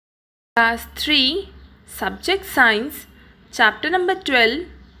Class 3, Subject Science, Chapter number 12,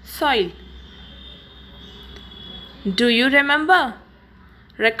 Soil. Do you remember?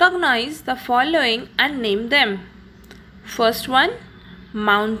 Recognize the following and name them. First one,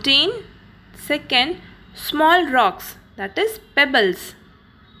 mountain. Second, small rocks, that is pebbles.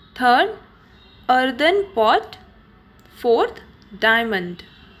 Third, earthen pot. Fourth, diamond.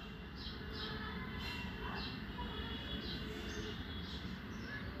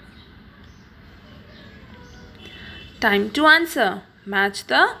 Time to answer. Match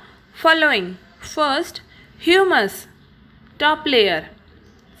the following. First, humus, top layer.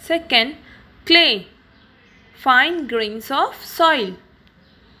 Second, clay, fine grains of soil.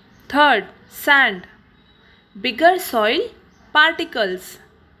 Third, sand, bigger soil particles.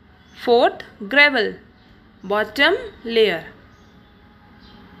 Fourth, gravel, bottom layer.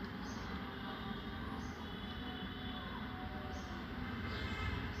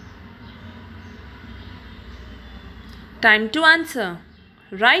 Time to answer.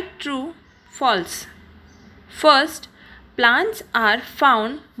 Write true, false. First, plants are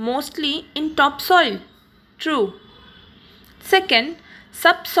found mostly in topsoil. True. Second,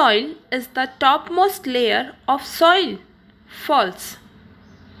 subsoil is the topmost layer of soil. False.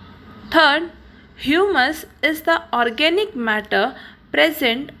 Third, humus is the organic matter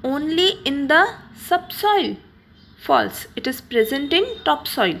present only in the subsoil. False. It is present in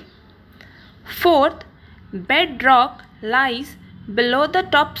topsoil. Fourth, bedrock lies below the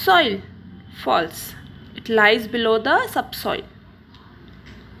topsoil. False. It lies below the subsoil.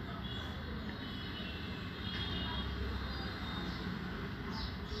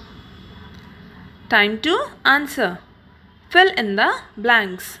 Time to answer. Fill in the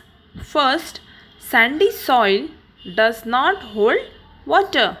blanks. First, sandy soil does not hold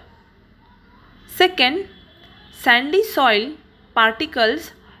water. Second, sandy soil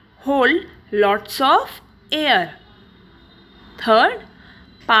particles hold lots of air. Third,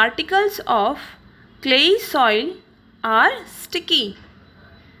 particles of clay soil are sticky.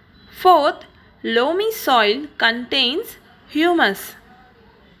 Fourth, loamy soil contains humus.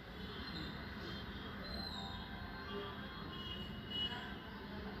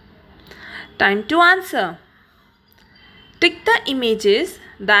 Time to answer. Tick the images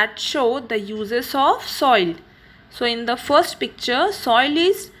that show the uses of soil. So in the first picture, soil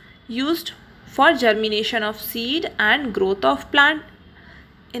is used for germination of seed and growth of plant.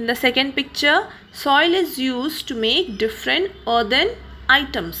 In the second picture, soil is used to make different earthen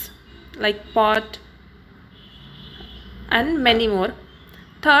items like pot and many more.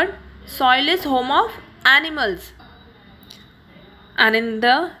 Third, soil is home of animals. And in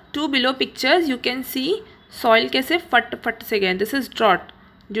the two below pictures, you can see soil कैसे फट से गए. This is drought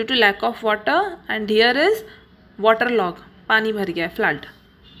due to lack of water, and here is waterlog, पानी भर गया, flood.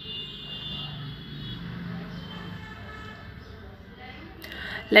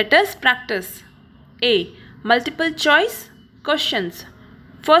 Let us practice. A. Multiple choice questions.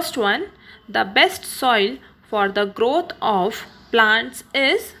 First one, the best soil for the growth of plants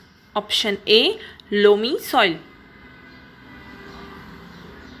is option A, loamy soil.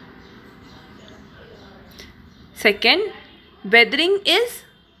 Second, weathering is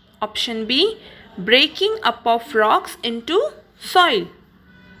option B, breaking up of rocks into soil.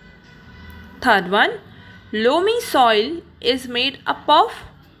 Third one, loamy soil is made up of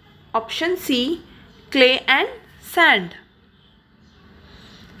option C, clay and sand.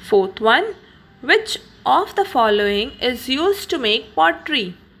 Fourth one, which of the following is used to make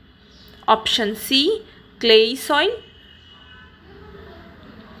pottery? Option C, clay soil.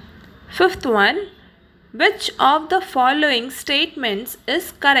 Fifth one, which of the following statements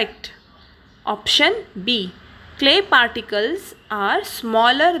is correct? Option B, clay particles are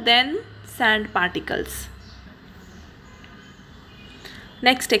smaller than sand particles.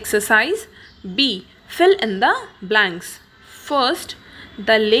 Next exercise, B. Fill in the blanks. First,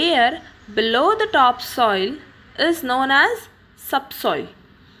 the layer below the topsoil is known as subsoil.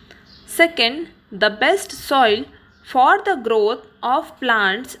 Second, the best soil for the growth of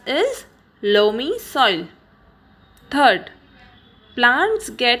plants is loamy soil. Third, plants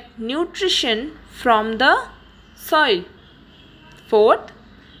get nutrition from the soil. Fourth,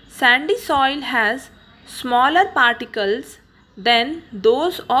 sandy soil has smaller particles than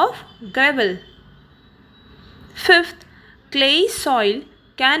those of gravel. Fifth, clay soil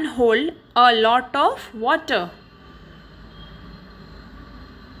can hold a lot of water.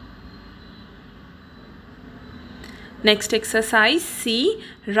 Next exercise, C.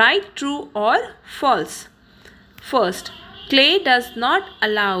 Write true or false. First, clay does not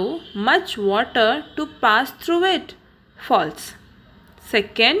allow much water to pass through it. False.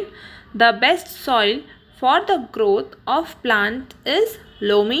 Second, The best soil for the growth of plant is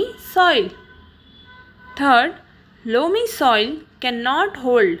loamy soil. Third, loamy soil cannot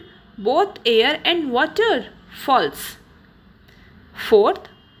hold both air and water. False. Fourth,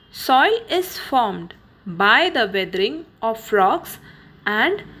 soil is formed by the weathering of rocks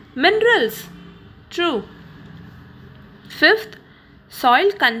and minerals. True. Fifth,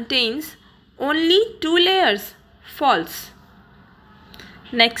 soil contains only 2 layers. False.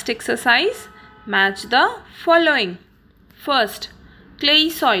 Next exercise, match the following. First, clay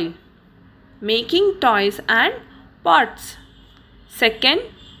soil, making toys and pots. Second,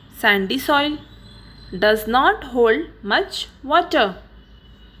 sandy soil, does not hold much water.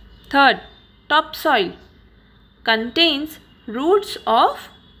 Third, topsoil, contains roots of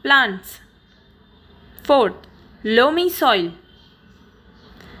plants. Fourth, loamy soil,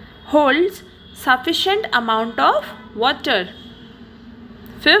 holds sufficient amount of water.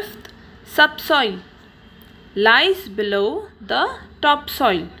 Fifth, subsoil, lies below the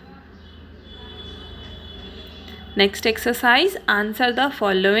topsoil. Next exercise, answer the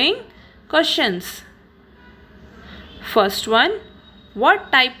following questions. First one,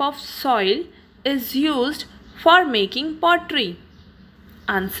 what type of soil is used for making pottery?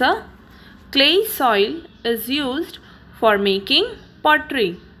 Answer, clay soil is used for making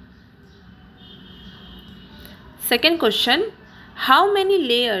pottery. Second question, how many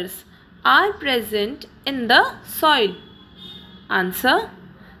layers are present in the soil? Answer,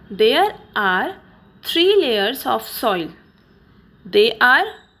 there are 3 layers of soil. They are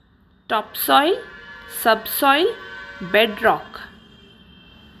topsoil, subsoil, bedrock.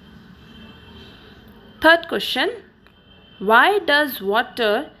 Third question, why does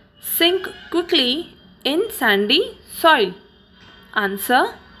water sink quickly in sandy soil?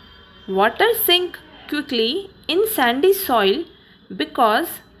 Answer, water sinks quickly in sandy soil because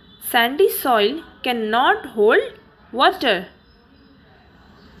sandy soil cannot hold water.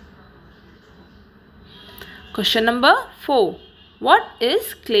 Question number 4. What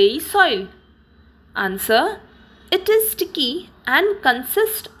is clay soil? Answer, it is sticky and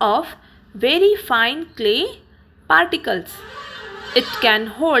consists of very fine clay particles. It can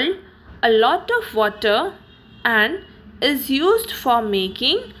hold a lot of water and is used for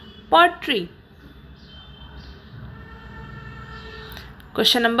making pottery.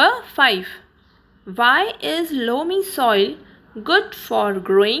 Question number 5. Why is loamy soil good for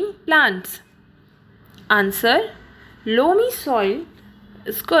growing plants? Answer, loamy soil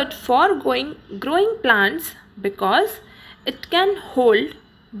is good for growing plants because it can hold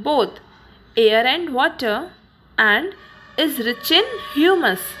both air and water and is rich in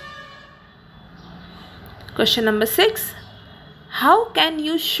humus. Question number 6. How can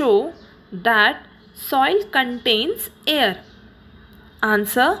you show that soil contains air?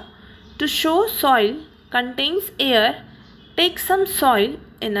 Answer, to show soil contains air, take some soil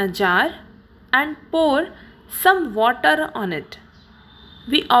in a jar and pour some water on it.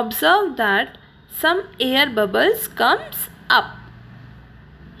 We observe that some air bubbles comes up.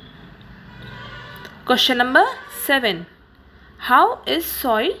 Question number 7. How is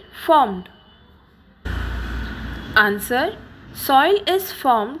soil formed? Answer, soil is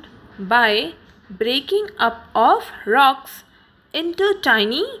formed by breaking up of rocks into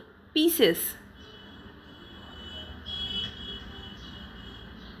tiny pieces.